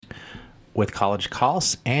With college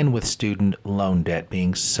costs and with student loan debt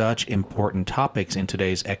being such important topics in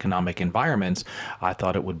today's economic environments, I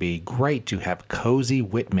thought it would be great to have Cozy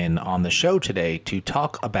Whitman on the show today to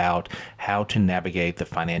talk about how to navigate the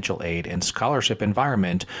financial aid and scholarship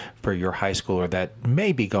environment for your high schooler that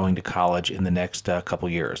may be going to college in the next couple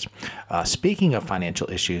years. Speaking of financial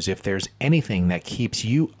issues, if there's anything that keeps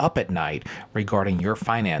you up at night regarding your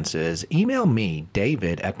finances, email me,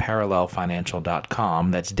 David at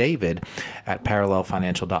parallelfinancial.com. That's David at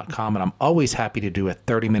parallelfinancial.com. And I'm always happy to do a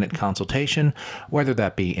 30-minute consultation, whether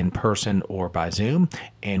that be in person or by Zoom,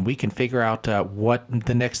 and we can figure out what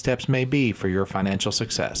the next steps may be for your financial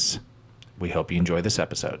success. We hope you enjoy this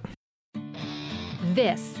episode.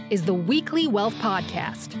 This is the Weekly Wealth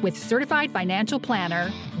Podcast with certified financial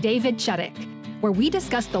planner David Chuddick, where we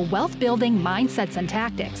discuss the wealth-building mindsets and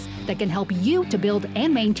tactics that can help you to build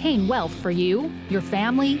and maintain wealth for you, your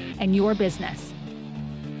family, and your business.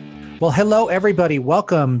 Well, hello, everybody.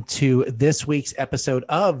 Welcome to this week's episode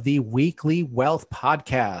of the Weekly Wealth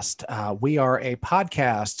Podcast. We are a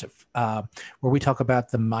podcast where we talk about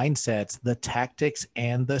the mindsets, the tactics,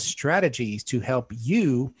 and the strategies to help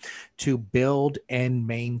you to build and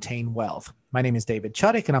maintain wealth. My name is David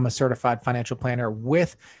Chuddick, and I'm a certified financial planner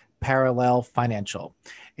with Parallel Financial.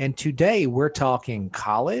 And today we're talking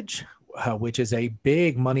college, which is a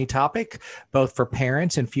big money topic, both for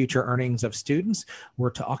parents and future earnings of students. We're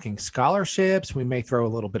talking scholarships. We may throw a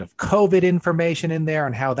little bit of COVID information in there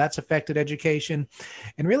on how that's affected education,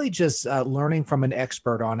 and really just learning from an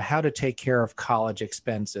expert on how to take care of college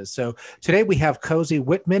expenses. So today we have Cozy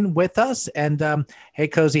Whitman with us. And hey,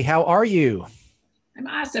 Cozy, how are you? I'm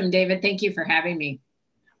awesome, David. Thank you for having me.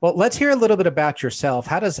 Well, let's hear a little bit about yourself.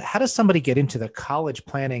 How does somebody get into the college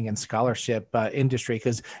planning and scholarship industry?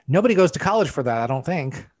 Because nobody goes to college for that, I don't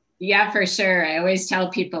think. Yeah, for sure. I always tell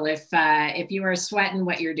people if you are sweating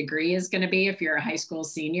what your degree is going to be, if you're a high school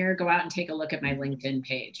senior, go out and take a look at my LinkedIn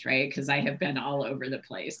page, right? Because I have been all over the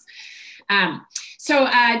place. So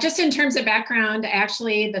just in terms of background,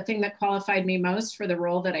 actually, the thing that qualified me most for the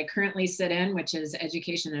role that I currently sit in, which is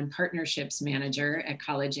Education and Partnerships Manager at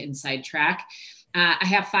College Inside Track. I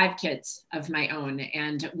have 5 kids of my own,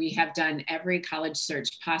 and we have done every college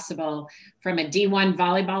search possible, from a D1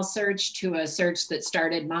 volleyball search to a search that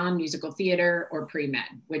started mom, musical theater, or pre-med,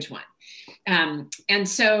 which one? And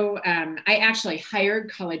so I actually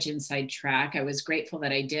hired College Inside Track. I was grateful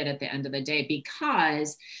that I did at the end of the day,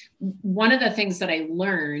 because one of the things that I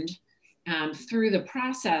learned through the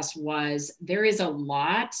process was there is a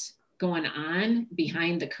lot going on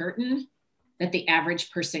behind the curtain that the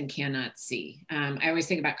average person cannot see. I always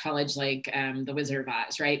think about college like the Wizard of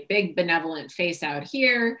Oz, right? Big benevolent face out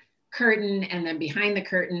here, curtain, and then behind the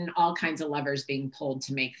curtain, all kinds of levers being pulled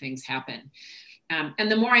to make things happen.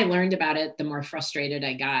 And the more I learned about it, the more frustrated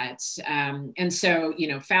I got. And so,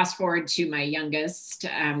 fast forward to my youngest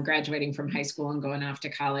graduating from high school and going off to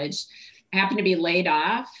college. I happened to be laid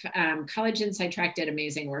off. College Inside Track did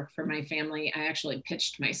amazing work for my family. I actually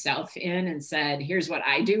pitched myself in and said, here's what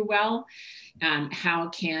I do well. How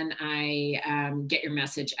can I get your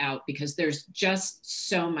message out? Because there's just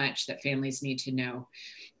so much that families need to know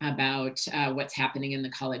about what's happening in the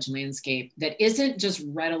college landscape that isn't just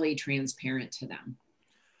readily transparent to them.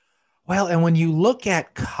 Well, and when you look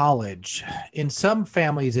at college, in some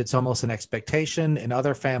families, it's almost an expectation. In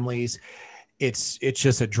other families, it's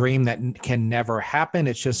just a dream that can never happen.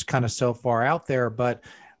 It's just kind of so far out there, but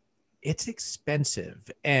it's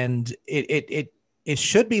expensive, and it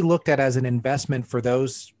should be looked at as an investment for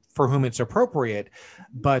those for whom it's appropriate.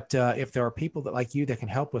 But if there are people that like you that can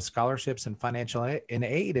help with scholarships and financial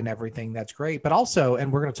aid and everything, that's great. But also,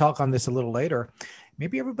 and we're going to talk on this a little later,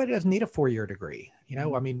 maybe everybody doesn't need a 4-year degree.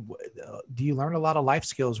 I mean, do you learn a lot of life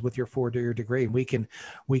skills with your 4-year degree? And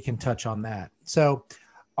we can touch on that. So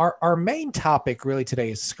our main topic really today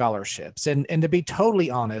is scholarships. And to be totally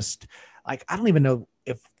honest, like, I don't even know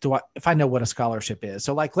if I know what a scholarship is.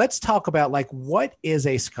 So let's talk about what is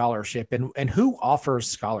a scholarship and who offers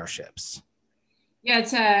scholarships? Yeah,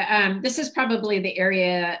 it's this is probably the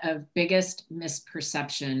area of biggest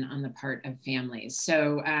misperception on the part of families.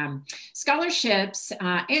 So scholarships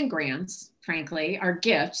and grants, frankly, are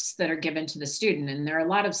gifts that are given to the student, and there are a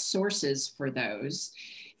lot of sources for those.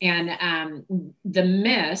 And the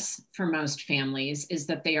miss for most families is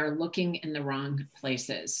that they are looking in the wrong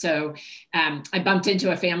places. So I bumped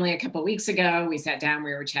into a family a couple of weeks ago. We sat down,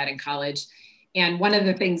 we were chatting college. And one of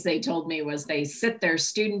the things they told me was they sit their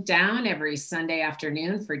student down every Sunday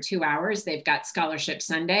afternoon for 2 hours. They've got Scholarship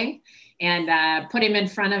Sunday, and put him in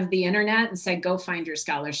front of the internet and said, go find your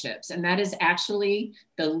scholarships. And that is actually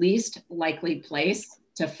the least likely place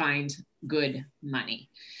to find good money.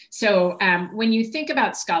 So when you think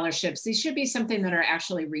about scholarships, these should be something that are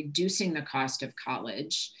actually reducing the cost of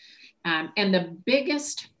college. And the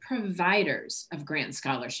biggest providers of grant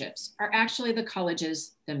scholarships are actually the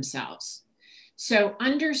colleges themselves. So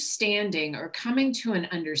understanding or coming to an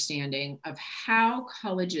understanding of how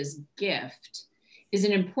colleges gift is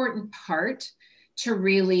an important part to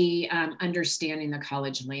really understanding the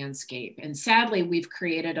college landscape. And sadly, we've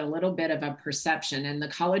created a little bit of a perception, and the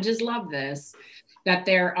colleges love this, that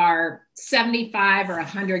there are 75 or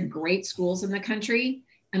 100 great schools in the country,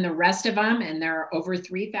 and the rest of them, and there are over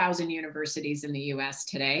 3,000 universities in the US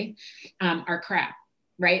today, are crap.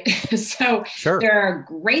 Right. So Sure. there are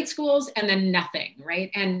great schools and then nothing.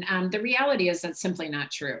 Right. And the reality is that's simply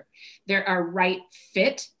not true. There are right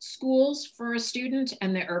fit schools for a student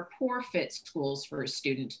and there are poor fit schools for a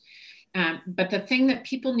student. But the thing that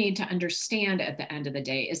people need to understand at the end of the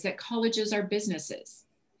day is that colleges are businesses.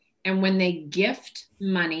 And when they gift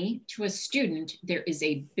money to a student, there is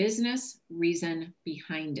a business reason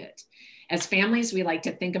behind it. As families, we like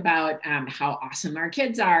to think about how awesome our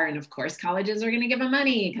kids are. And of course, colleges are going to give them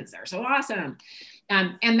money because they're so awesome.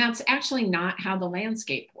 And that's actually not how the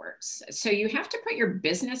landscape works. So you have to put your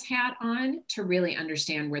business hat on to really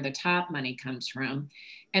understand where the top money comes from.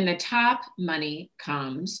 And the top money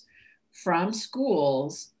comes from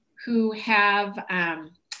schools who have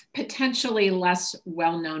potentially less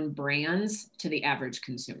well-known brands to the average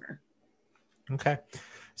consumer. Okay.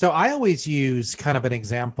 So I always use kind of an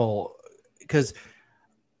example because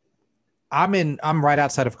I'm right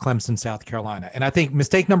outside of Clemson, South Carolina. And I think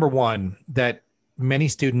mistake number one that many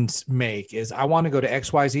students make is I want to go to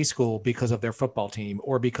XYZ school because of their football team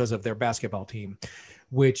or because of their basketball team,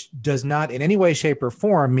 which does not in any way, shape, or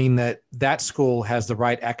form mean that that school has the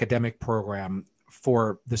right academic program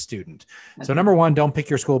for the student. So number one, don't pick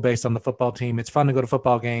your school based on the football team. It's fun to go to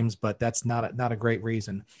football games, but that's not a great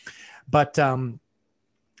reason. But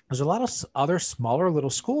there's a lot of other smaller little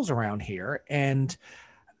schools around here. And,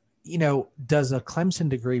 you know, does a Clemson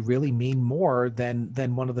degree really mean more than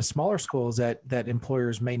one of the smaller schools that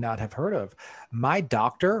employers may not have heard of? My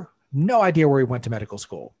doctor, no idea where he went to medical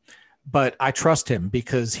school, but I trust him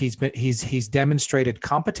because he's demonstrated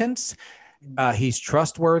competence. He's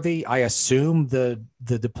trustworthy. I assume the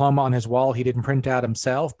diploma on his wall he didn't print out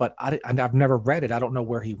himself, but I've never read it. I don't know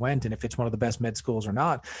where he went and if it's one of the best med schools or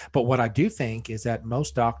not. But what I do think is that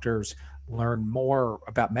most doctors learn more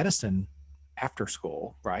about medicine after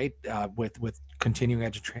school, right? With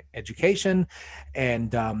continuing education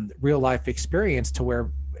and real life experience to where,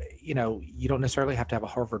 you know, you don't necessarily have to have a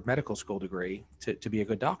Harvard Medical School degree to be a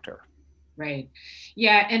good doctor. Right.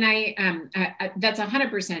 Yeah. And I that's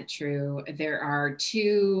 100% true. There are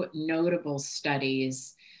two notable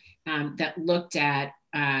studies that looked at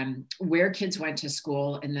where kids went to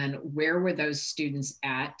school and then where were those students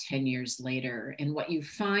at 10 years later. And what you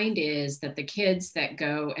find is that the kids that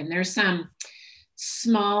go, and there's some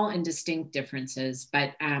small and distinct differences,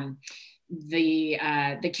 but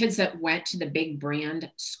the kids that went to the big brand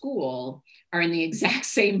school are in the exact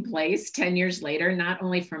same place 10 years later, not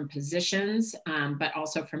only from positions, but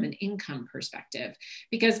also from an income perspective.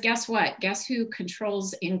 Because guess what? Guess who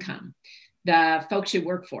controls income? The folks you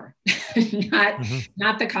work for,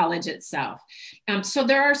 not the college itself. So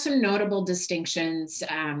there are some notable distinctions.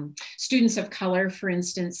 Students of color, for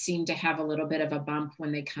instance, seem to have a little bit of a bump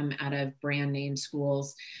when they come out of brand name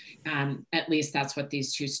schools. At least that's what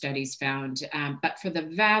these two studies found. But for the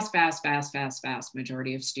vast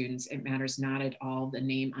majority of students, it matters not at all the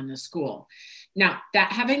name on the school. Now,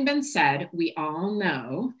 that having been said, we all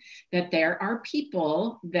know that there are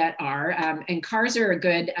people that are, and cars are a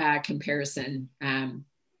good comparison.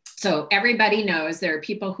 So everybody knows there are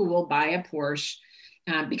people who will buy a Porsche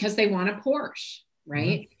because they want a Porsche,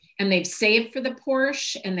 right? And they've saved for the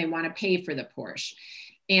Porsche and they want to pay for the Porsche.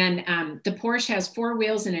 And the Porsche has four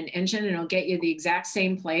wheels and an engine, and it'll get you the exact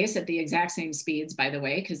same place at the exact same speeds, by the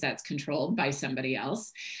way, because that's controlled by somebody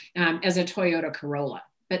else, as a Toyota Corolla.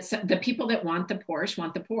 But the people that want the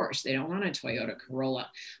Porsche. They don't want a Toyota Corolla.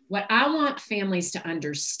 What I want families to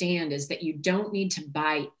understand is that you don't need to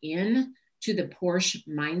buy in to the Porsche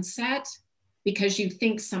mindset because you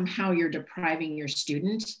think somehow you're depriving your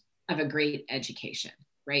student of a great education,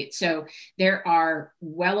 right? So there are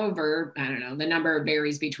well over, I don't know, the number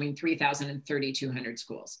varies between 3,000 and 3,200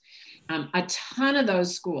 schools. A ton of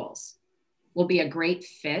those schools will be a great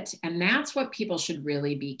fit. And that's what people should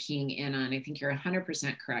really be keying in on. I think you're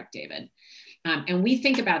 100% correct, David. And we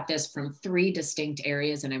think about this from three distinct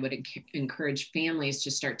areas. And I would encourage families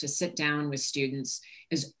to start to sit down with students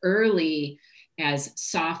as early as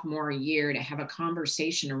sophomore year to have a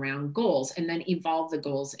conversation around goals and then evolve the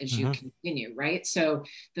goals as you continue, right? So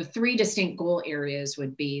the three distinct goal areas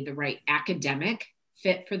would be the right academic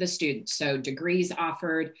fit for the student. So degrees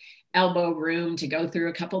offered, elbow room to go through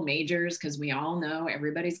a couple majors, because we all know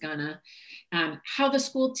everybody's gonna. How the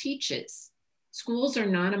school teaches. Schools are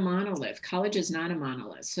not a monolith. College is not a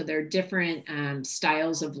monolith. So there are different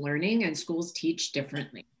styles of learning, and schools teach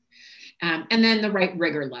differently. And then the right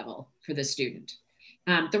rigor level for the student.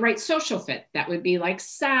 The right social fit, that would be like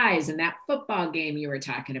size and that football game you were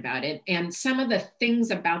talking about it, and some of the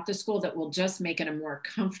things about the school that will just make it a more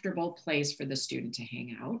comfortable place for the student to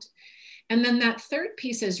hang out. And then that third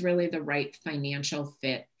piece is really the right financial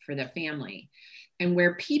fit for the family. And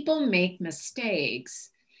where people make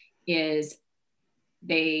mistakes is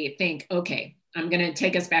they think, okay, I'm going to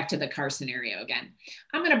take us back to the car scenario again.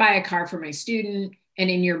 I'm going to buy a car for my student. And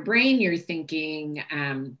in your brain, you're thinking,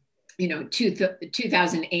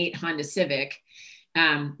 2008 Honda Civic,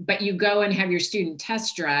 but you go and have your student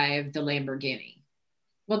test drive the Lamborghini.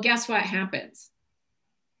 Well, guess what happens?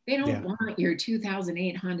 They don't want your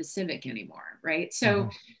 2008 Honda Civic anymore, right? So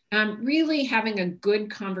really having a good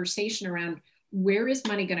conversation around, where is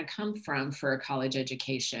money going to come from for a college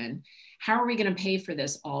education? How are we going to pay for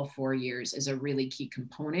this all 4 years is a really key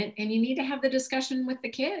component. And you need to have the discussion with the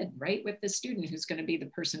kid, right? With the student who's going to be the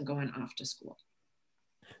person going off to school.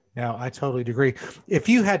 Now, I totally agree. If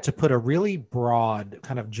you had to put a really broad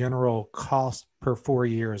kind of general cost per 4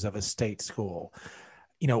 years of a state school,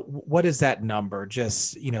 what is that number?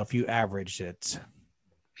 Just, if you averaged it.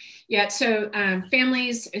 Yeah, so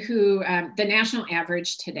families who, the national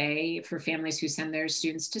average today for families who send their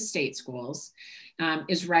students to state schools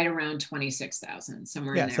is right around $26,000,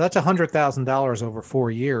 somewhere in there. So that's $100,000 over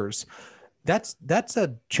 4 years. That's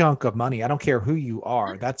a chunk of money. I don't care who you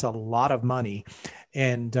are. That's a lot of money.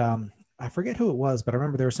 And I forget who it was, but I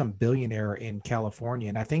remember there was some billionaire in California,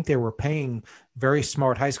 and I think they were paying very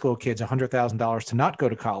smart high school kids $100,000 to not go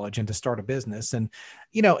to college and to start a business. And,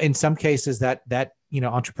 in some cases that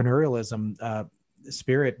entrepreneurialism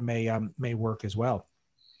spirit may work as well.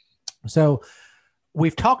 So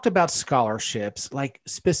we've talked about scholarships, like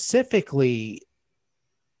specifically,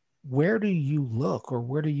 where do you look, or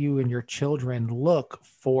where do you and your children look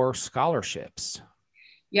for scholarships?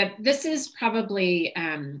 Yeah, this is probably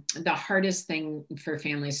the hardest thing for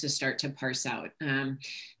families to start to parse out.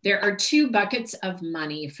 There are two buckets of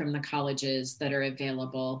money from the colleges that are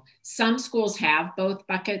available. Some schools have both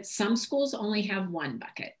buckets. Some schools only have one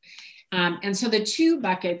bucket. And so the two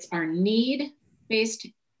buckets are need-based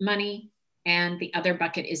money, and the other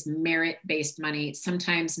bucket is merit-based money.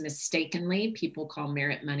 Sometimes mistakenly, people call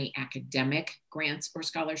merit money academic grants or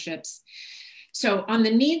scholarships. So on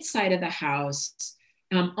the need side of the house,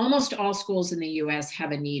 almost all schools in the US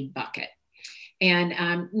have a need bucket.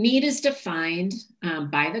 And need is defined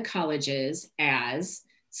by the colleges as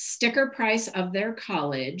sticker price of their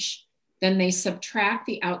college. Then they subtract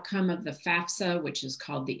the outcome of the FAFSA, which is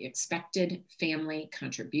called the expected family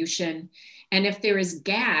contribution. And if there is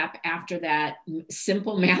gap after that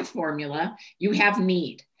simple math formula, you have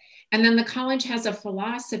need. And then the college has a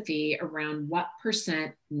philosophy around what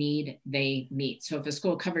percent need they meet. So if a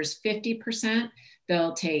school covers 50%,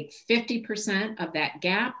 they'll take 50% of that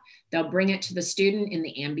gap. They'll bring it to the student in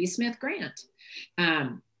the Amby Smith grant.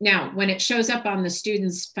 Now, when it shows up on the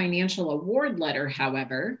student's financial award letter,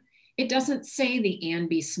 however, it doesn't say the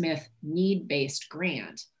Amby Smith need-based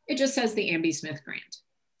grant. It just says the Amby Smith grant.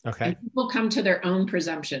 Okay. And people come to their own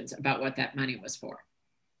presumptions about what that money was for.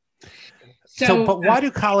 But why do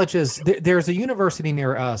colleges, there's a university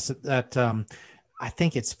near us that I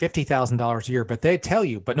think it's $50,000 a year, but they tell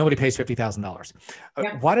you, but nobody pays $50,000.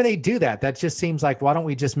 Yeah. Why do they do that? That just seems like, why don't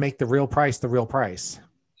we just make the real price the real price?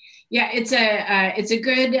 Yeah, it's a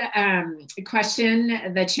good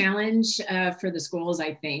question. The challenge for the schools,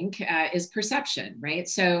 I think, is perception, right?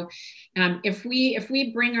 So if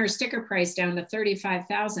we bring our sticker price down to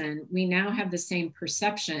 $35,000, we now have the same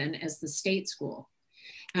perception as the state school.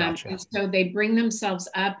 Gotcha. And so they bring themselves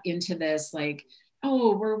up into this like,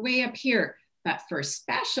 oh, we're way up here. But for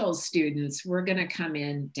special students, we're going to come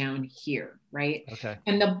in down here, right? Okay.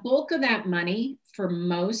 And the bulk of that money for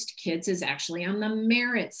most kids is actually on the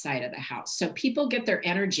merit side of the house. So people get their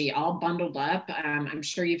energy all bundled up. I'm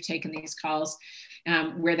sure you've taken these calls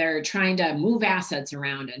where they're trying to move assets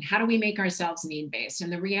around and how do we make ourselves need-based?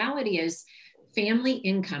 And the reality is family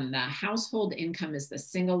income, the household income, is the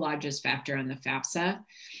single largest factor on the FAFSA.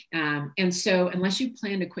 And so unless you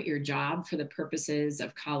plan to quit your job for the purposes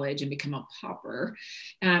of college and become a pauper,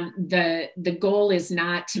 the goal is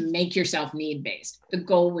not to make yourself need-based. The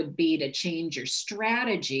goal would be to change your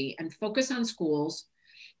strategy and focus on schools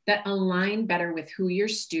that align better with who your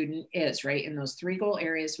student is, right? In those 3 goal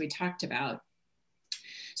areas we talked about,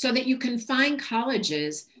 so that you can find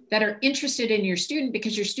colleges that are interested in your student,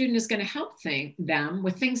 because your student is going to help them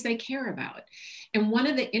with things they care about. And one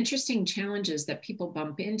of the interesting challenges that people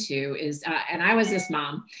bump into is, and I was this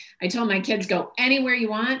mom, I told my kids, go anywhere you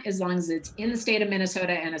want as long as it's in the state of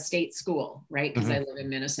Minnesota and a state school, right? Because I live in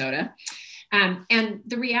Minnesota. And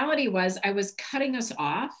the reality was I was cutting us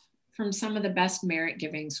off from some of the best merit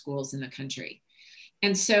giving schools in the country.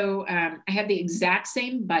 And so I had the exact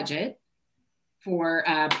same budget for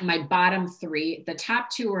my bottom 3. The top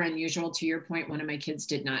 2 were unusual. To your point, one of my kids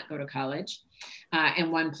did not go to college,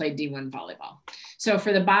 and one played D1 volleyball. So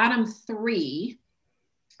for the bottom 3,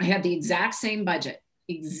 I had the exact same budget.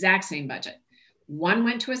 One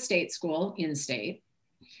went to a state school in state,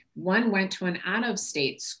 one went to an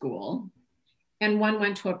out-of-state school, and one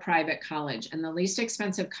went to a private college. And the least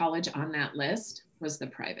expensive college on that list was the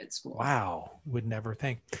private school. Wow. Would never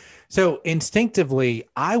think. So instinctively,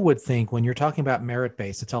 I would think when you're talking about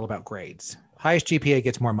merit-based, it's all about grades. Highest GPA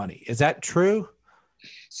gets more money. Is that true?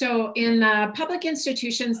 So in public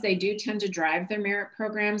institutions, they do tend to drive their merit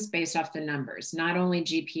programs based off the numbers, not only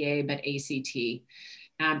GPA, but ACT.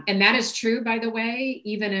 And that is true, by the way,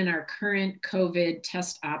 even in our current COVID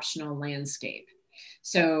test optional landscape.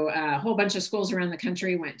 So a whole bunch of schools around the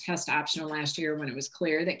country went test optional last year when it was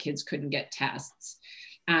clear that kids couldn't get tests.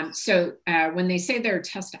 So when they say they're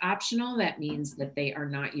test optional, that means that they are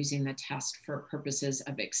not using the test for purposes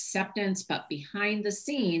of acceptance, but behind the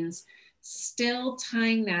scenes, still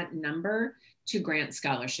tying that number to grant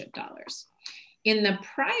scholarship dollars. In the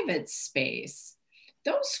private space,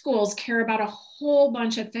 those schools care about a whole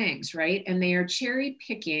bunch of things, right? And they are cherry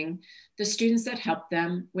picking the students that help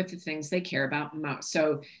them with the things they care about most.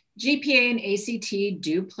 So GPA and ACT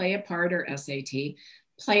do play a part, or SAT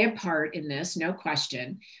play a part in this, no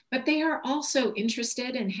question, but they are also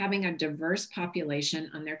interested in having a diverse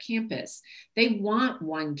population on their campus. They want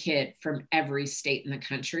one kid from every state in the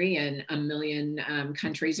country and a million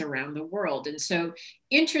countries around the world. And so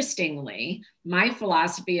interestingly, my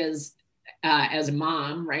philosophy is, as a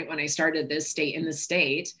mom, right, when I started this state in the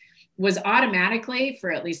state, was automatically,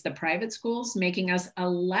 for at least the private schools, making us a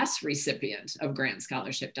less recipient of grant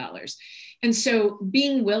scholarship dollars. And so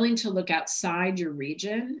being willing to look outside your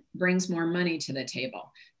region brings more money to the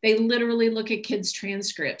table. They literally look at kids'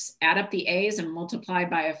 transcripts, add up the A's and multiply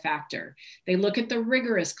by a factor. They look at the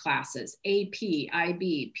rigorous classes, AP,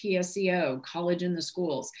 IB, PSEO, college in the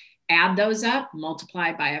schools, add those up,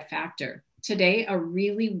 multiply by a factor. Today, a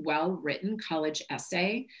really well-written college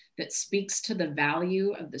essay that speaks to the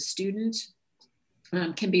value of the student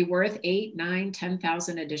can be worth 8, 9,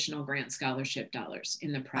 10,000 additional grant scholarship dollars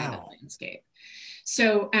in the private landscape.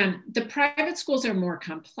 So the private schools are more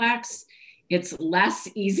complex. It's less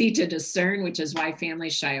easy to discern, which is why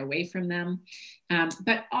families shy away from them.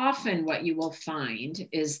 But often what you will find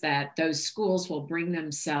is that those schools will bring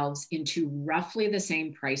themselves into roughly the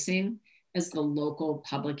same pricing as the local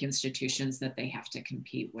public institutions that they have to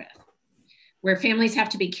compete with. Where families have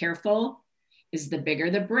to be careful is the bigger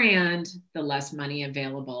the brand, the less money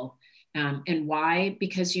available. And why?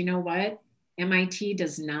 Because you know what? MIT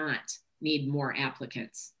does not need more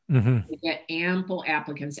applicants. We get ample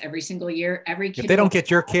applicants every single year. Every kid. If they don't get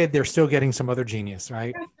your kid, they're still getting some other genius,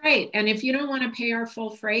 right? That's right. And if you don't want to pay our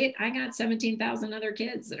full freight, I got 17,000 other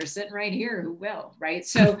kids that are sitting right here who will, right?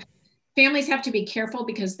 So families have to be careful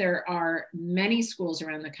because there are many schools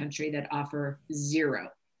around the country that offer 0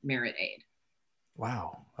 merit aid.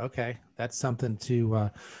 Wow. Okay. That's something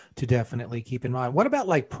to definitely keep in mind. What about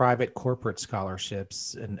like private corporate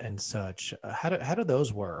scholarships and such? How do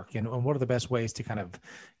those work? And what are the best ways to kind of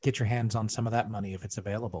get your hands on some of that money if it's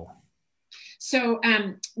available? So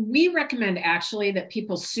we recommend actually that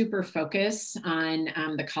people super focus on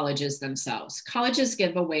the colleges themselves. Colleges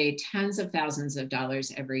give away tens of thousands of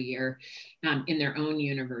dollars every year in their own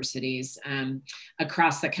universities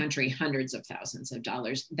across the country, hundreds of thousands of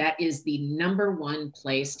dollars. That is the number one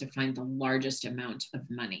place to find the largest amount of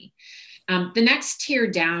money. The next tier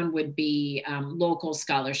down would be local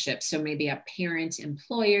scholarships. So maybe a parent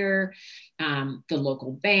employer, the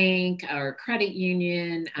local bank or credit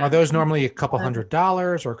union. Are those normally a couple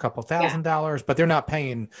 $100 or a couple $1,000, but they're not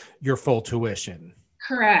paying your full tuition?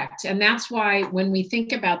 Correct. And that's why when we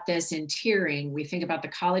think about this in tiering, we think about the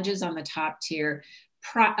colleges on the top tier,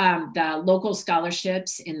 the local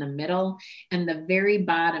scholarships in the middle, and the very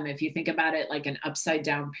bottom, if you think about it like an upside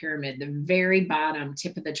down pyramid, the very bottom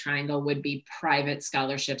tip of the triangle would be private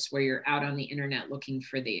scholarships where you're out on the internet looking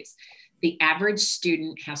for these. The average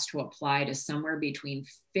student has to apply to somewhere between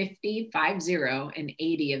 50 and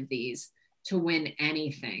 80 of these to win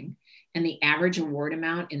anything. And the average award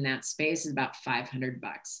amount in that space is about $500.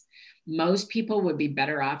 Most people would be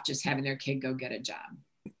better off just having their kid go get a job.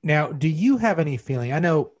 Now, do you have any feeling? I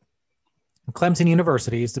know Clemson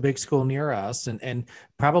University is the big school near us, and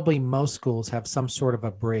probably most schools have some sort of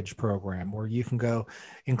a bridge program where you can go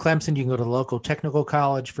in Clemson, you can go to the local technical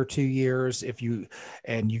college for 2 years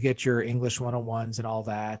and you get your English 101s and all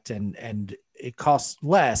that. And it costs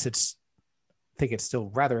less. I think it's still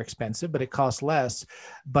rather expensive, but it costs less.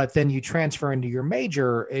 But then you transfer into your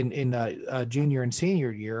major in a junior and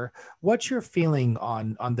senior year. What's your feeling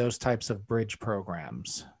on those types of bridge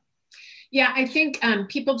programs? Yeah, I think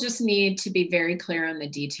people just need to be very clear on the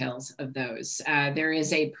details of those. There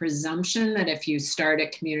is a presumption that if you start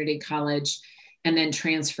at community college and then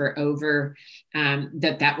transfer over,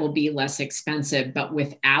 that will be less expensive. But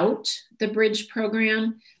without the bridge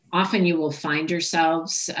program, often you will find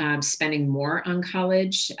yourselves spending more on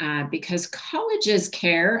college because colleges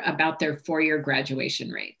care about their 4-year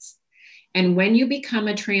graduation rates. And when you become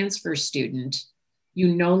a transfer student,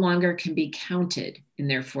 you no longer can be counted in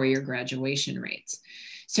their 4-year graduation rates.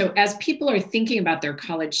 So as people are thinking about their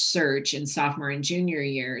college search in sophomore and junior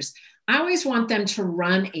years, I always want them to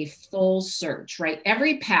run a full search, right?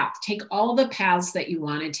 Every path, take all the paths that you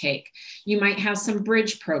want to take. You might have some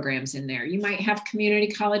bridge programs in there. You might have community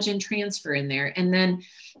college and transfer in there. And then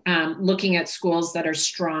looking at schools that are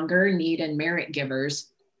stronger need and merit givers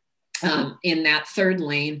in that third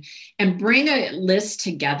lane, and bring a list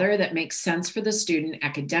together that makes sense for the student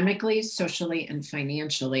academically, socially, and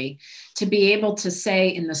financially to be able to say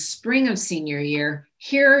in the spring of senior year,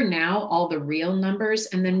 here are now all the real numbers,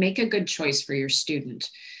 and then make a good choice for your student.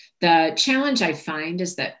 The challenge I find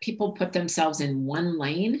is that people put themselves in one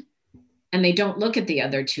lane and they don't look at the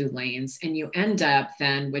other 2 lanes, and you end up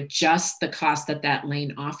then with just the cost that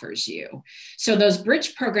lane offers you. So those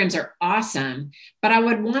bridge programs are awesome, but I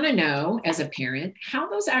would want to know as a parent how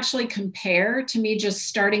those actually compare to me just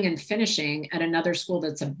starting and finishing at another school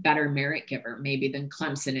that's a better merit giver, maybe than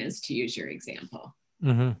Clemson is, to use your example.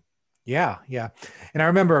 Mm-hmm. Yeah. Yeah. And I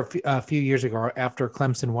remember a few years ago after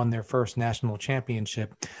Clemson won their first national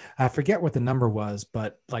championship, I forget what the number was,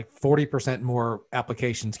 but like 40% more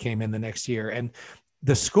applications came in the next year. And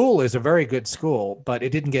the school is a very good school, but it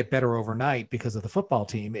didn't get better overnight because of the football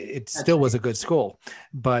team. It still was a good school,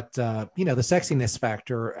 but the sexiness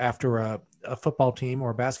factor after a football team or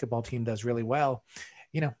a basketball team does really well,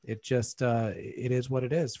 it just, it is what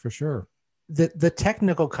it is for sure. The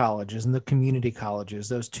technical colleges and the community colleges,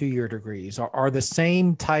 those 2-year degrees are the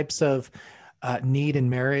same types of need and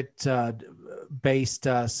merit based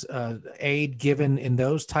aid given in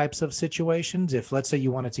those types of situations. If let's say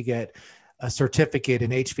you wanted to get a certificate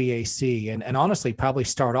in HVAC and honestly probably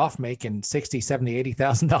start off making $60,000, $70,000,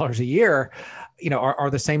 $80,000 a year, are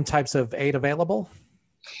the same types of aid available?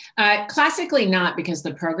 Classically not, because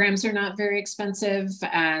the programs are not very expensive.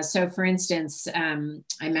 So for instance,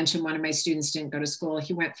 I mentioned one of my students didn't go to school.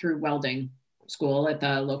 He went through welding school at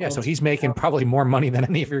the local. Yeah, so he's making probably more money than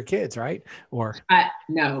any of your kids, right? Or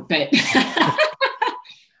no, but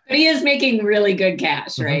but he is making really good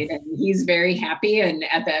cash, right? Mm-hmm. And he's very happy. And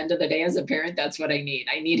at the end of the day, as a parent, that's what I need.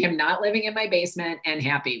 I need him not living in my basement and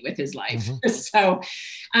happy with his life. Mm-hmm. So,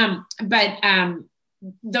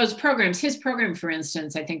 those programs, his program, for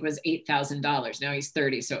instance, I think was $8,000. Now he's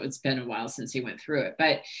 30, so it's been a while since he went through it.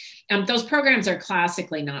 But those programs are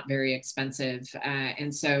classically not very expensive.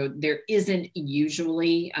 And so there isn't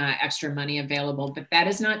usually extra money available, but that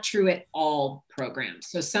is not true at all programs.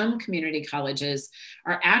 So some community colleges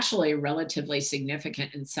are actually relatively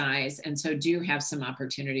significant in size, and so do have some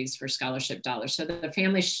opportunities for scholarship dollars. So the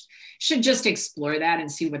family should just explore that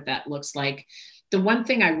and see what that looks like. The one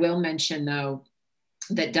thing I will mention, though,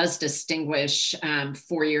 that does distinguish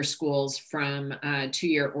 4-year schools from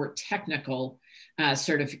 2-year or technical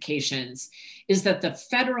certifications is that the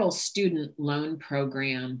federal student loan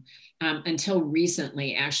program until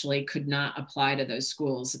recently actually could not apply to those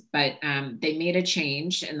schools, but they made a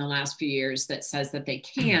change in the last few years that says that they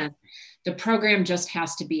can. The program just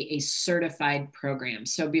has to be a certified program.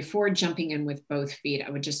 So before jumping in with both feet,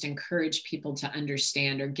 I would just encourage people to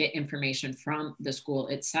understand or get information from the school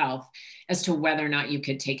itself as to whether or not you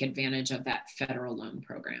could take advantage of that federal loan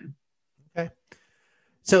program. Okay.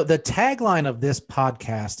 So the tagline of this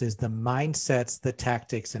podcast is the mindsets, the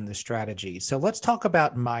tactics, and the strategy. So let's talk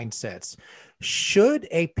about mindsets. Should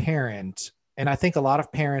a parent, and I think a lot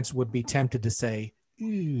of parents would be tempted to say,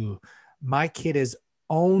 ooh, my kid is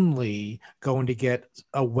only going to get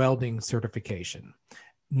a welding certification,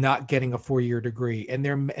 not getting a 4-year degree. And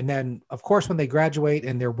then of course, when they graduate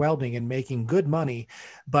and they're welding and making good money,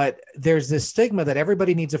 but there's this stigma that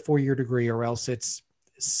everybody needs a 4-year degree or else it's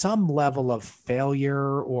some level of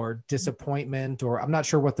failure or disappointment, or I'm not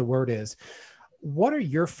sure what the word is. What are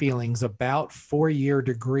your feelings about 4-year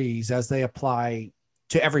degrees as they apply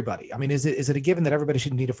to everybody? I mean, is it a given that everybody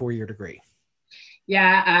should need a 4-year degree?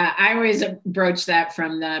 Yeah, I always broach that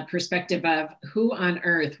from the perspective of who on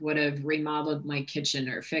earth would have remodeled my kitchen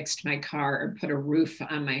or fixed my car or put a roof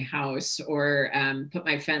on my house or put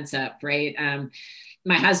my fence up, right?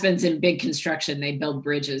 My husband's in big construction. They build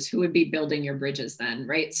bridges. Who would be building your bridges then,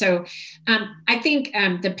 right? So I think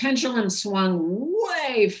the pendulum swung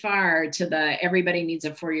way far to the everybody needs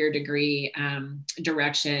a 4-year degree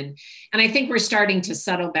direction. And I think we're starting to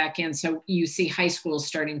settle back in. So you see high schools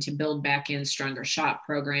starting to build back in stronger shop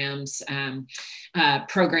programs,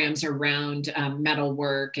 programs around metal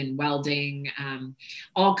work and welding,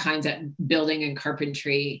 all kinds of building and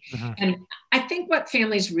carpentry. Mhm. And I think what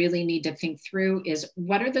families really need to think through is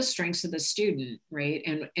what are the strengths of the student, right?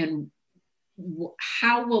 And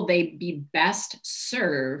how will they be best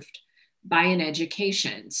served by an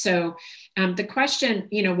education? So the question,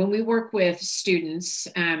 when we work with students,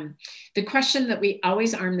 the question that we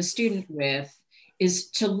always arm the student with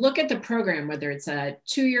is to look at the program, whether it's a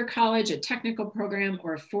 2-year college, a technical program,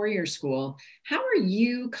 or a 4-year school. How are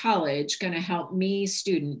you, college, going to help me,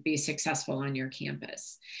 student, be successful on your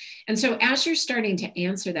campus? And so as you're starting to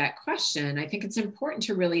answer that question, I think it's important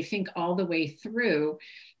to really think all the way through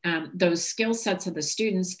those skill sets of the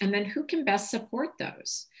students, and then who can best support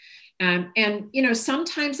those. And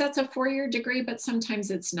sometimes that's a 4-year degree, but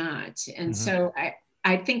sometimes it's not. And so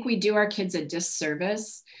I think we do our kids a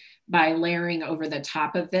disservice by layering over the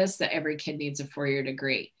top of this that every kid needs a 4-year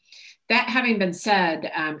degree. That having been said,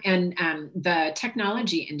 the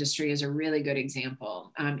technology industry is a really good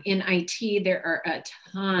example. In IT, there are a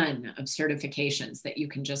ton of certifications that you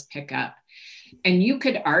can just pick up. And you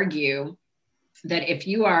could argue that if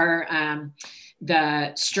you are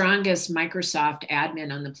the strongest Microsoft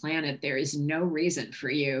admin on the planet, there is no reason for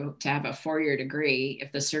you to have a 4-year degree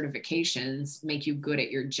if the certifications make you good at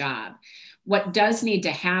your job. What does need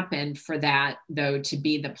to happen for that, though, to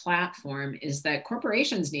be the platform is that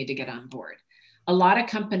corporations need to get on board. A lot of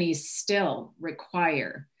companies still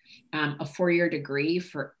require a 4-year degree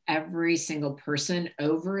for every single person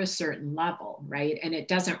over a certain level, right? And it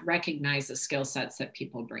doesn't recognize the skill sets that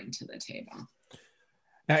people bring to the table.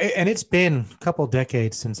 Now, and it's been a couple of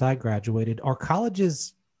decades since I graduated. Are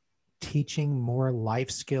colleges teaching more life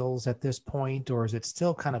skills at this point, or is it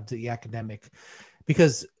still kind of the academic?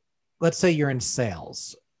 Because let's say you're in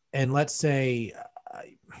sales, and let's say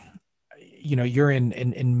you're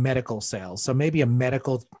in medical sales, so maybe a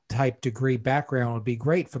medical type degree background would be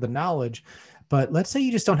great for the knowledge. But let's say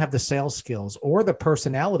you just don't have the sales skills or the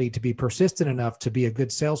personality to be persistent enough to be a good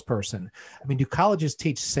salesperson. I mean, do colleges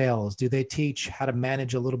teach sales? Do they teach how to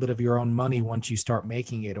manage a little bit of your own money once you start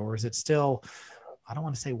making it? Or is it still, I don't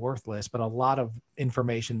want to say worthless, but a lot of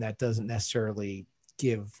information that doesn't necessarily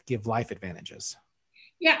give life advantages?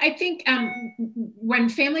 Yeah, I think when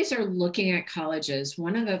families are looking at colleges,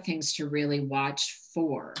 one of the things to really watch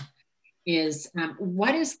for is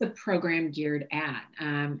what is the program geared at?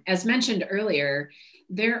 As mentioned earlier,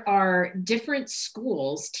 there are different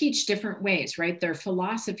schools teach different ways, right? Their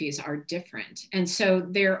philosophies are different. And so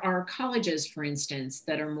there are colleges, for instance,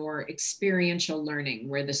 that are more experiential learning,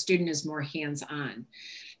 where the student is more hands-on.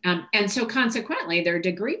 And so consequently, their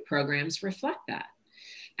degree programs reflect that.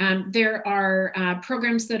 There are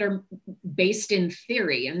programs that are based in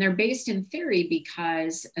theory, and they're based in theory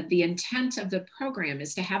because the intent of the program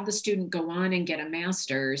is to have the student go on and get a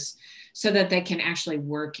master's so that they can actually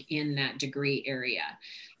work in that degree area.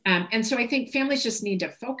 And so I think families just need to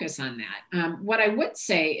focus on that. What I would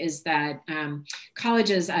say is that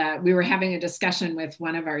colleges, we were having a discussion with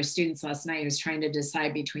one of our students last night who was trying to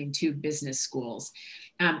decide between 2 business schools.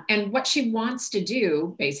 And what she wants to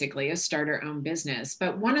do basically is start her own business.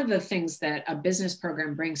 But one of the things that a business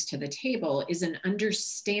program brings to the table is an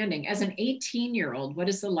understanding. As an 18-year-old, what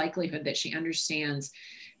is the likelihood that she understands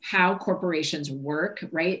how corporations work,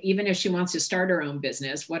 right? Even if she wants to start her own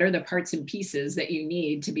business, what are the parts and pieces that you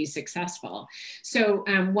need to be successful? So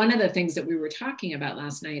one of the things that we were talking about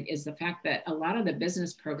last night is the fact that a lot of the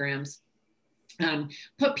business programs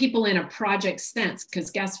put people in a project sense,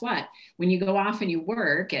 because guess what? When you go off and you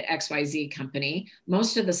work at XYZ company,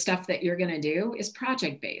 most of the stuff that you're going to do is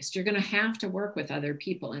project based. You're going to have to work with other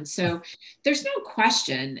people. And so there's no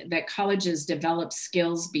question that colleges develop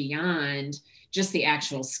skills beyond just the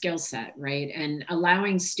actual skill set, right? And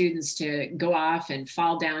allowing students to go off and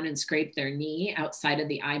fall down and scrape their knee outside of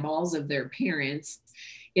the eyeballs of their parents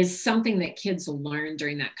is something that kids learn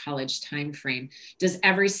during that college time frame. Does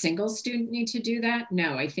every single student need to do that?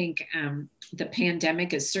 No, I think the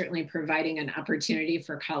pandemic is certainly providing an opportunity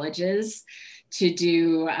for colleges to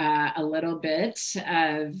do a little bit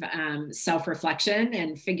of self-reflection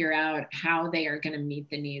and figure out how they are going to meet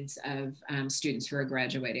the needs of students who are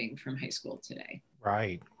graduating from high school today.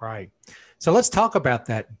 Right, right. So let's talk about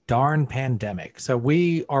that darn pandemic. So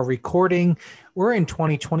we are recording, we're in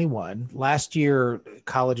 2021. Last year,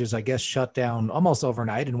 colleges, I guess, shut down almost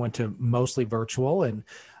overnight and went to mostly virtual. And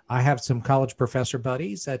I have some college professor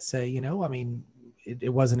buddies that say, you know, I mean,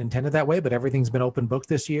 it wasn't intended that way, but everything's been open book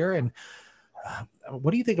this year. And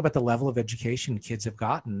what do you think about the level of education kids have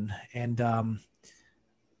gotten? And,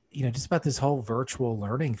 you know, just about this whole virtual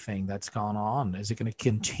learning thing that's gone on. Is it going to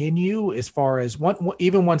continue as far as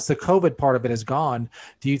even once the COVID part of it is gone?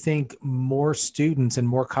 Do you think more students and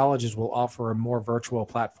more colleges will offer a more virtual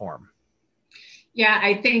platform? Yeah,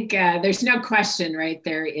 I think there's no question, right?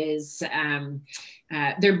 There is,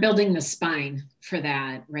 they're building the spine for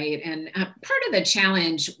that, right? And part of the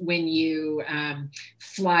challenge when you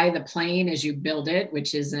fly the plane as you build it,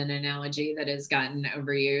 which is an analogy that has gotten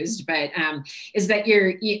overused, but is that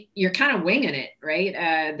you're kind of winging it,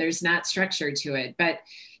 right? There's not structure to it, but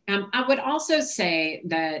I would also say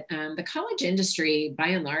that the college industry, by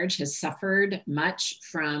and large, has suffered much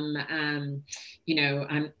from, you know,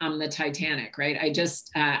 I'm the Titanic, right?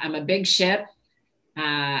 I'm a big ship.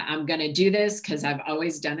 I'm going to do this because I've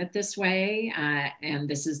always done it this way, and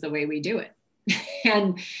this is the way we do it.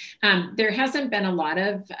 And there hasn't been a lot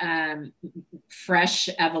of fresh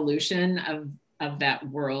evolution of that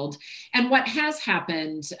world. And what has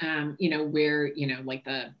happened, you know, where, you know, like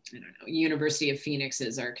the, I don't know, University of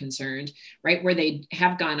Phoenixes are concerned, right, where they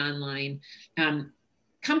have gone online,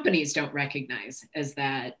 companies don't recognize as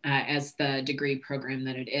that, as the degree program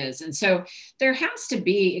that it is. And so there has to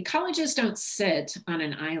be, colleges don't sit on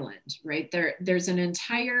an island, right? There's an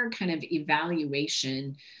entire kind of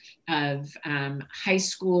evaluation of high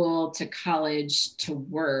school to college to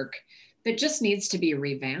work that just needs to be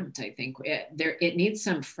revamped. I think it needs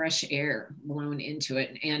some fresh air blown into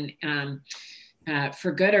it. And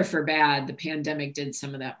for good or for bad, the pandemic did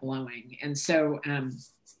some of that blowing. And so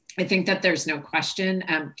I think that there's no question.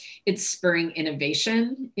 It's spurring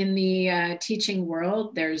innovation in the teaching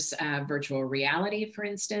world. There's virtual reality, for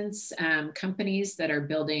instance, companies that are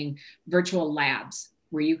building virtual labs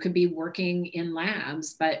where you could be working in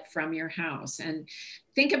labs, but from your house. And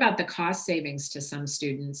think about the cost savings to some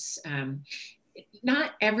students.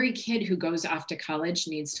 Not every kid who goes off to college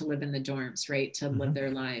needs to live in the dorms, right, to live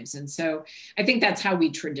their lives. And so I think that's how we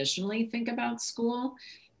traditionally think about school.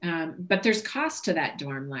 But there's cost to that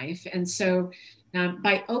dorm life. And so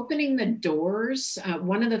by opening the doors,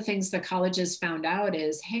 one of the things the colleges found out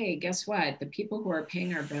is, hey, guess what? The people who are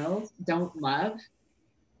paying our bills don't love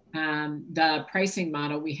the pricing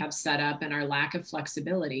model we have set up and our lack of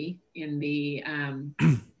flexibility in the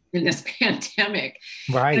in this pandemic.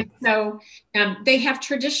 Right. And so they have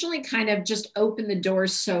traditionally kind of just opened the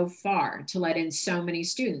doors so far to let in so many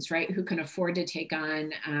students, right, who can afford to take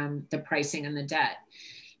on the pricing and the debt.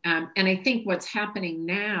 And I think what's happening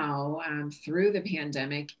now through the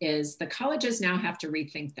pandemic is the colleges now have to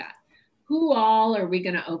rethink that. Who all are we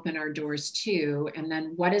going to open our doors to? And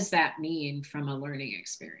then what does that mean from a learning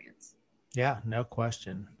experience? Yeah, no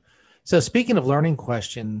question. So speaking of learning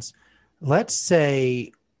questions, let's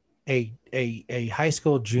say a high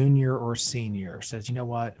school junior or senior says, you know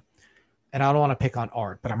what? And I don't want to pick on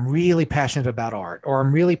art, but I'm really passionate about art, or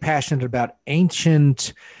I'm really passionate about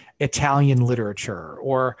ancient Italian literature,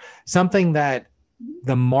 or something that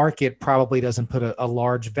the market probably doesn't put a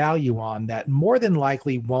large value on, that more than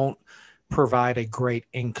likely won't provide a great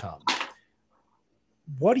income.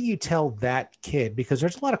 What do you tell that kid? Because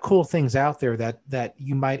there's a lot of cool things out there that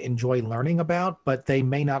you might enjoy learning about, but they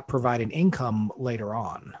may not provide an income later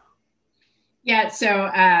on. Yeah,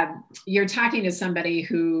 so you're talking to somebody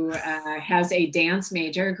who has a dance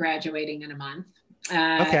major graduating in a month.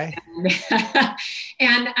 Okay.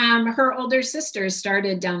 And her older sister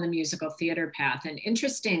started down the musical theater path. And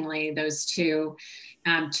interestingly, those two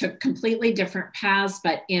took completely different paths,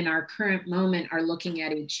 but in our current moment are looking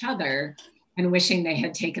at each other and wishing they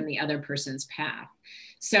had taken the other person's path.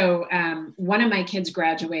 So one of my kids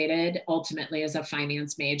graduated ultimately as a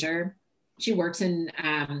finance major. She works in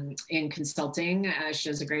consulting. She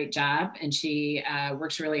does a great job, and she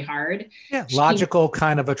works really hard. Yeah, She, logical,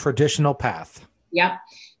 kind of a traditional path. yep,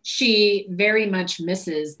 she very much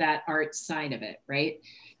misses that art side of it, right?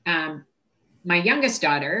 Um, my youngest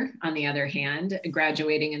daughter, on the other hand,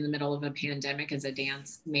 graduating in the middle of a pandemic as a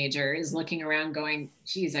dance major, is looking around going,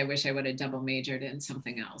 geez, I wish I would have double majored in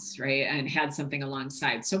something else, right? And had something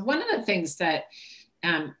alongside. So one of the things that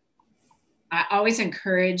um, I always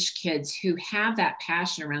encourage kids who have that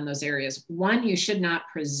passion around those areas, one, you should not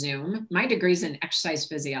presume. My degree is in exercise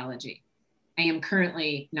physiology. I am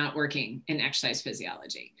currently not working in exercise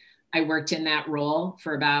physiology. I worked in that role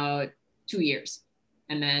for about 2 years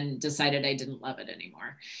and then decided I didn't love it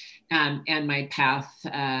anymore. And my path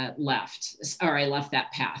left, or I left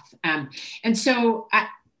that path. And so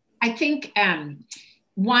I think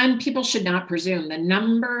one, people should not presume the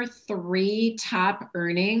number 3 top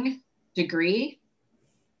earning degree,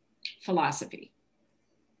 philosophy.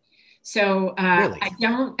 So Really? I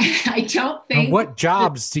don't And think what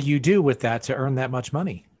jobs do you do with that to earn that much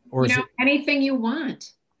money? Or is it? anything you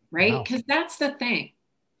want, right? Wow. Because that's the thing.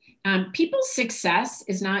 People's success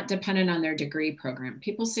is not dependent on their degree program.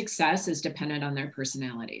 People's success is dependent on their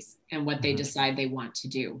personalities and what they decide they want to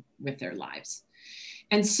do with their lives.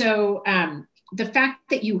 And so the fact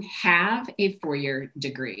that you have a 4-year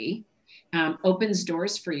degree opens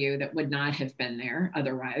doors for you that would not have been there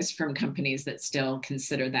otherwise from companies that still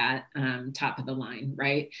consider that top of the line,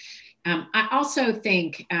 right? I also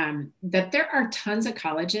think that there are tons of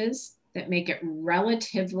colleges that make it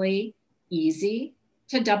relatively easy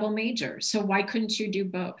to double major. So why couldn't you do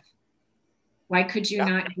both? Why could you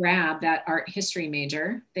not grab that art history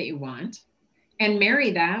major that you want and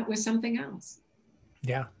marry that with something else?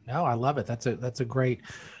 Yeah. No, I love it. That's a great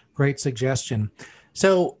suggestion.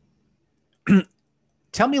 So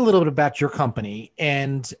tell me a little bit about your company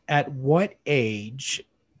and at what age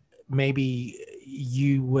maybe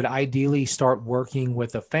you would ideally start working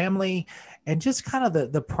with a family, and just kind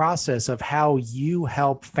of the process of how you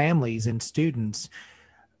help families and students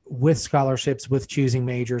with scholarships, with choosing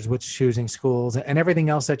majors, with choosing schools, and everything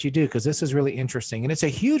else that you do, because this is really interesting. And it's a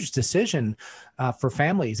huge decision for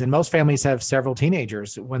families. And most families have several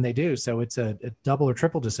teenagers when they do. So it's a double or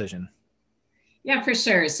triple decision. Yeah, for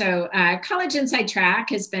sure. So College Inside Track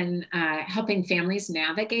has been helping families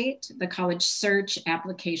navigate the college search,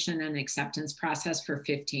 application, and acceptance process for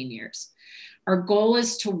 15 years. Our goal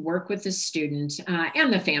is to work with the student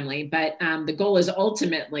and the family, but the goal is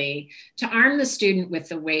ultimately to arm the student with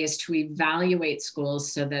the ways to evaluate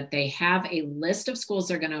schools so that they have a list of schools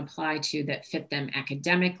they're going to apply to that fit them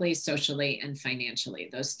academically, socially, and financially,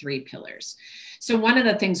 those 3 pillars. So one of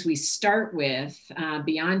the things we start with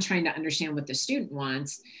beyond trying to understand what the student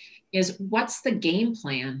wants is what's the game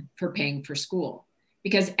plan for paying for school?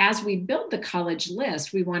 Because as we build the college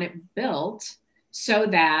list, we want it built so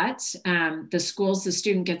that the schools the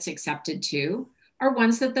student gets accepted to are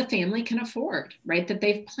ones that the family can afford, right? That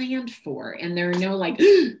they've planned for. And there are no like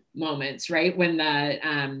moments, right? When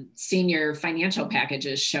the senior financial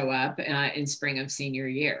packages show up in spring of senior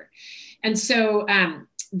year. And so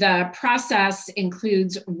the process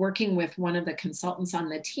includes working with one of the consultants on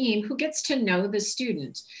the team who gets to know the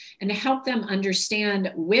student and to help them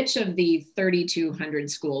understand which of the 3,200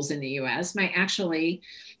 schools in the US might actually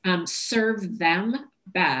serve them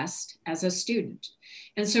best as a student.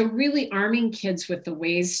 And so really arming kids with the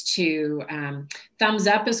ways to thumbs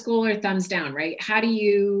up a school or thumbs down, right? How do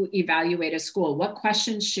you evaluate a school? What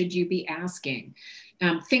questions should you be asking?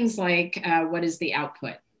 Things like what is the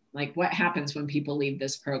output? Like what happens when people leave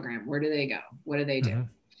this program? Where do they go? What do they do?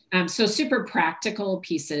 So super practical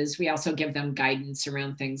pieces. We also give them guidance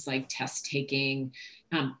around things like test taking,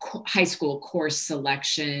 high school course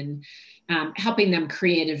selection, helping them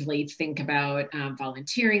creatively think about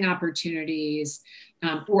volunteering opportunities,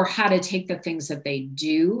 or how to take the things that they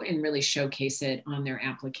do and really showcase it on their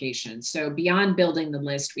application. So beyond building the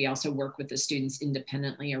list, we also work with the students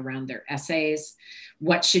independently around their essays.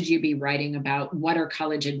 What should you be writing about? What are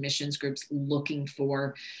college admissions groups looking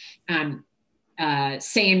for?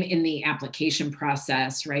 Same in the application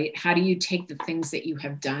process, right? How do you take the things that you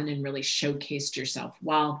have done and really showcased yourself?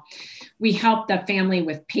 Well, we help the family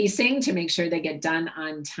with pacing to make sure they get done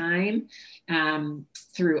on time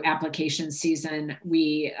through application season.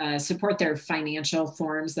 We support their financial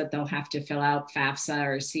forms that they'll have to fill out, FAFSA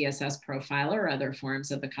or CSS profile or other forms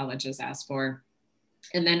that the colleges ask for.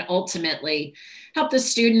 And then ultimately help the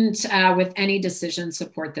student with any decision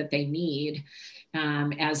support that they need.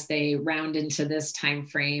 as they round into this time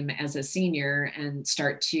frame as a senior and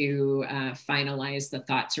start to finalize the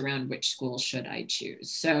thoughts around which school should I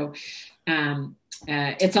choose. So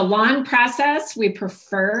it's a long process. We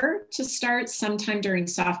prefer to start sometime during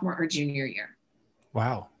sophomore or junior year.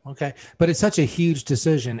 Wow. Okay. But it's such a huge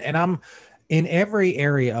decision. And I'm in every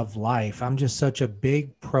area of life, I'm just such a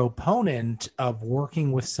big proponent of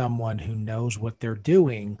working with someone who knows what they're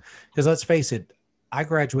doing. Because let's face it, I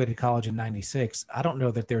graduated college in 96. I don't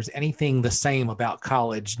know that there's anything the same about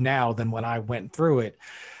college now than when I went through it.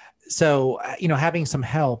 So, having some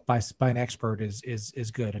help by an expert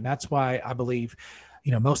is good. And that's why I believe,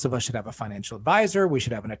 most of us should have a financial advisor. We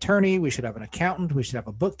should have an attorney. We should have an accountant. We should have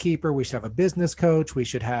a bookkeeper. We should have a business coach. We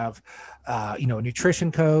should have, a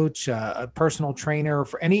nutrition coach, a personal trainer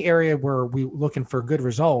for any area where we're looking for good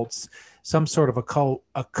results, some sort of a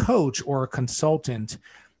coach or a consultant.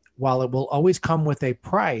 While it will always come with a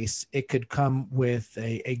price, it could come with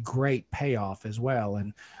a great payoff as well.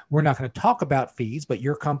 And we're not going to talk about fees, but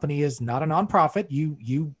your company is not a nonprofit.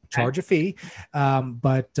 You charge a fee,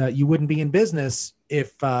 but you wouldn't be in business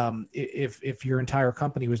if your entire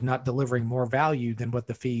company was not delivering more value than what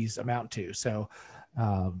the fees amount to. So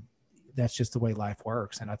that's just the way life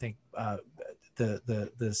works. And I think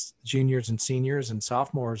the juniors and seniors and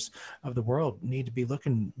sophomores of the world need to be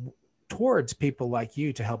looking towards people like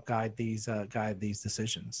you to help guide these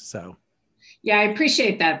decisions. So, yeah, I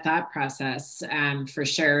appreciate that thought process for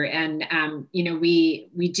sure. And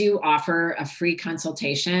we do offer a free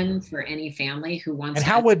consultation for any family who wants. And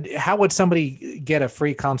how would somebody get a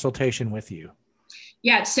free consultation with you?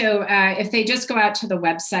 Yeah, so if they just go out to the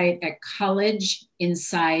website at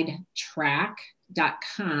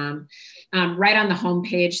collegeinsidetrack.com, right on the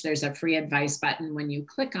homepage, there's a free advice button. When you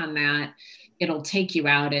click on that, it'll take you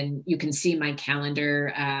out and you can see my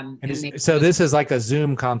calendar. So this is like a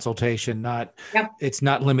Zoom consultation, Yep. It's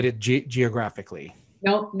not limited geographically.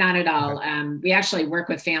 Nope, not at all. Okay. We actually work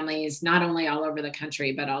with families not only all over the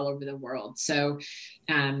country, but all over the world. So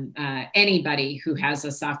anybody who has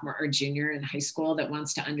a sophomore or junior in high school that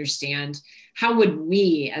wants to understand how would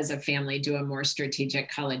we as a family do a more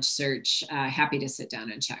strategic college search, happy to sit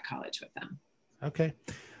down and chat college with them. Okay.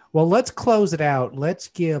 Well, let's close it out. Let's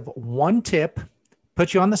give one tip,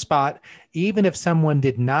 put you on the spot. Even if someone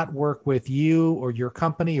did not work with you or your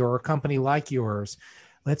company or a company like yours,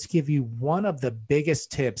 let's give you one of the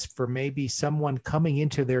biggest tips for maybe someone coming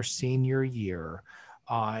into their senior year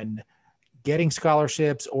on getting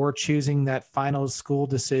scholarships or choosing that final school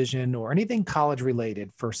decision or anything college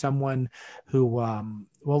related for someone who,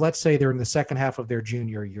 let's say they're in the second half of their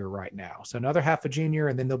junior year right now. So another half a junior,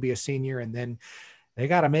 and then they'll be a senior, and then they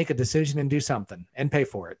got to make a decision and do something and pay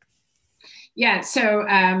for it. Yeah. So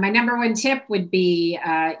my number one tip would be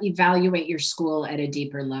evaluate your school at a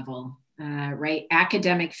deeper level, right?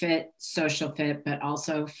 Academic fit, social fit, but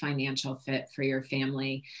also financial fit for your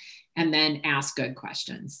family. And then ask good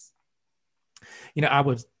questions. I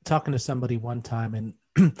was talking to somebody one time and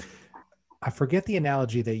I forget the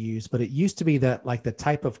analogy they used, but it used to be that like the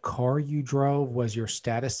type of car you drove was your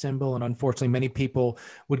status symbol. And unfortunately, many people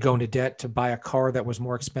would go into debt to buy a car that was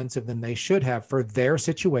more expensive than they should have for their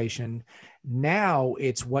situation. Now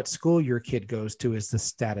it's what school your kid goes to is the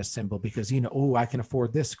status symbol because, I can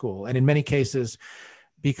afford this school. And in many cases,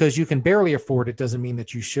 because you can barely afford it doesn't mean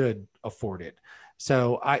that you should afford it.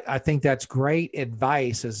 So I think that's great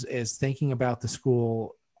advice is thinking about the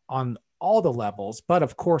school on all the levels, but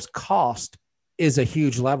of course, cost is a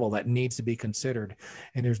huge level that needs to be considered.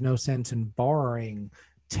 And there's no sense in borrowing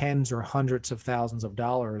tens or hundreds of thousands of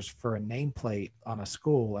dollars for a nameplate on a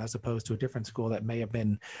school, as opposed to a different school that may have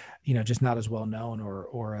been, just not as well known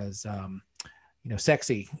or as,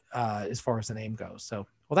 sexy as far as the name goes. So,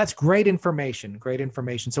 well, that's great information. Great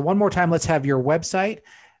information. So one more time, let's have your website.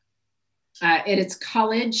 It is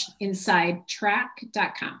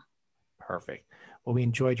collegeinsidetrack.com. Perfect. Well, we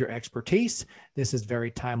enjoyed your expertise. This is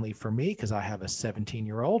very timely for me because I have a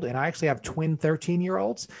 17-year-old and I actually have twin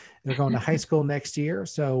 13-year-olds. They're going to high school next year.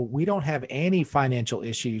 So we don't have any financial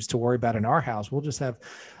issues to worry about in our house. We'll just have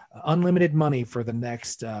unlimited money for the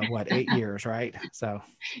next, 8 years, right? So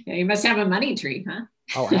yeah, you must have a money tree, huh?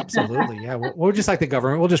 Oh, absolutely. Yeah. We're just like the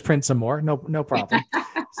government. We'll just print some more. No problem.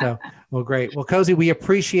 So, well, great. Well, Cozy, we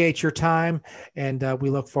appreciate your time and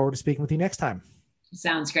we look forward to speaking with you next time.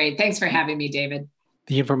 Sounds great. Thanks for having me, David.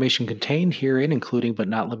 The information contained herein, including but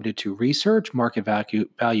not limited to research, market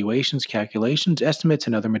valuations, calculations, estimates,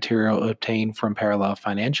 and other material obtained from Parallel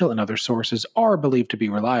Financial and other sources, are believed to be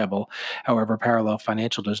reliable. However, Parallel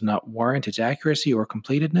Financial does not warrant its accuracy or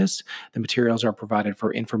completeness. The materials are provided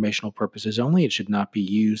for informational purposes only. It should not be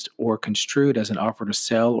used or construed as an offer to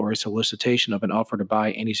sell or a solicitation of an offer to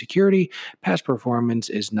buy any security. Past performance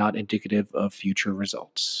is not indicative of future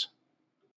results.